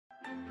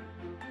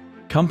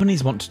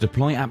Companies want to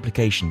deploy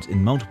applications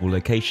in multiple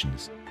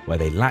locations where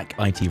they lack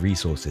IT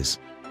resources.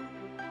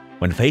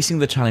 When facing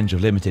the challenge of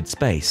limited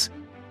space,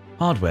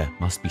 hardware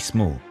must be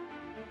small.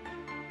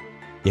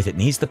 Yet it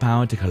needs the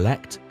power to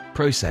collect,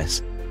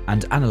 process,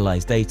 and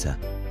analyze data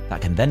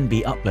that can then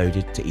be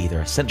uploaded to either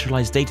a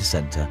centralized data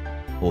center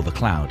or the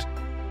cloud.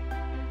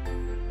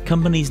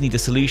 Companies need a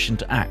solution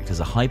to act as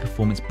a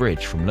high-performance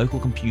bridge from local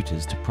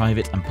computers to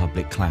private and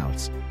public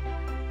clouds.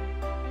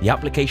 The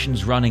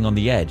applications running on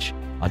the edge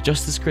are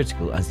just as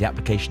critical as the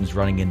applications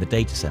running in the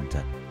data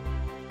center.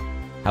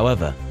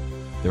 However,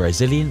 the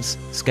resilience,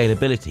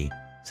 scalability,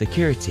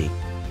 security,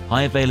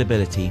 high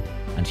availability,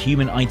 and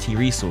human IT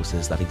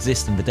resources that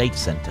exist in the data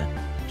center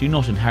do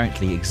not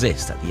inherently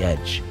exist at the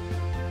edge.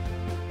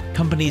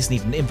 Companies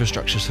need an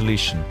infrastructure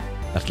solution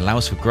that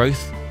allows for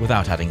growth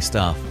without adding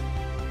staff.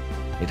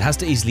 It has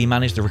to easily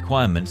manage the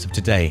requirements of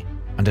today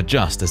and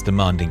adjust as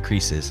demand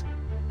increases.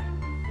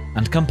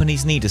 And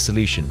companies need a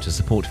solution to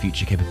support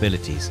future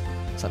capabilities,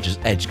 such as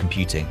edge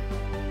computing.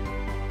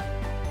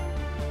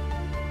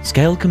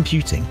 Scale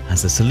Computing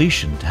has a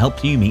solution to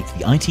help you meet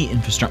the IT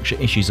infrastructure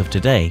issues of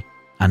today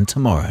and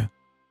tomorrow.